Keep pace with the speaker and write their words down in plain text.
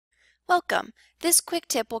Welcome! This quick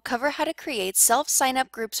tip will cover how to create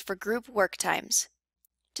self-sign-up groups for group work times.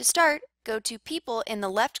 To start, go to People in the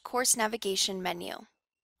left course navigation menu.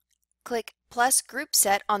 Click plus Group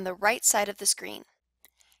Set on the right side of the screen.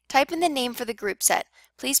 Type in the name for the group set.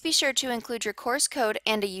 Please be sure to include your course code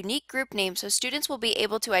and a unique group name so students will be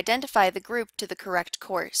able to identify the group to the correct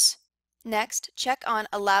course. Next, check on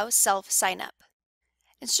Allow Self-Sign-Up.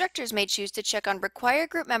 Instructors may choose to check on Require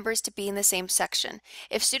group members to be in the same section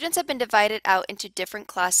if students have been divided out into different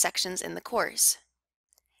class sections in the course.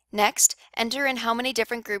 Next, enter in how many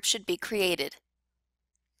different groups should be created.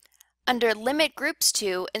 Under Limit Groups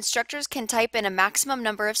to, instructors can type in a maximum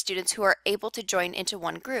number of students who are able to join into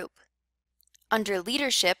one group. Under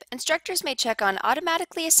Leadership, instructors may check on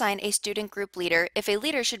Automatically assign a student group leader if a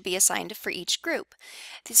leader should be assigned for each group.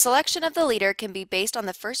 The selection of the leader can be based on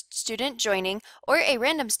the first student joining or a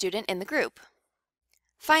random student in the group.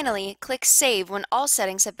 Finally, click Save when all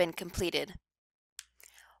settings have been completed.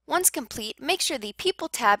 Once complete, make sure the People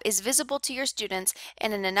tab is visible to your students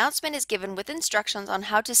and an announcement is given with instructions on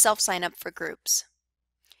how to self-sign up for groups.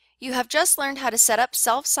 You have just learned how to set up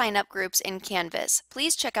self-sign-up groups in Canvas.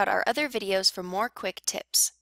 Please check out our other videos for more quick tips.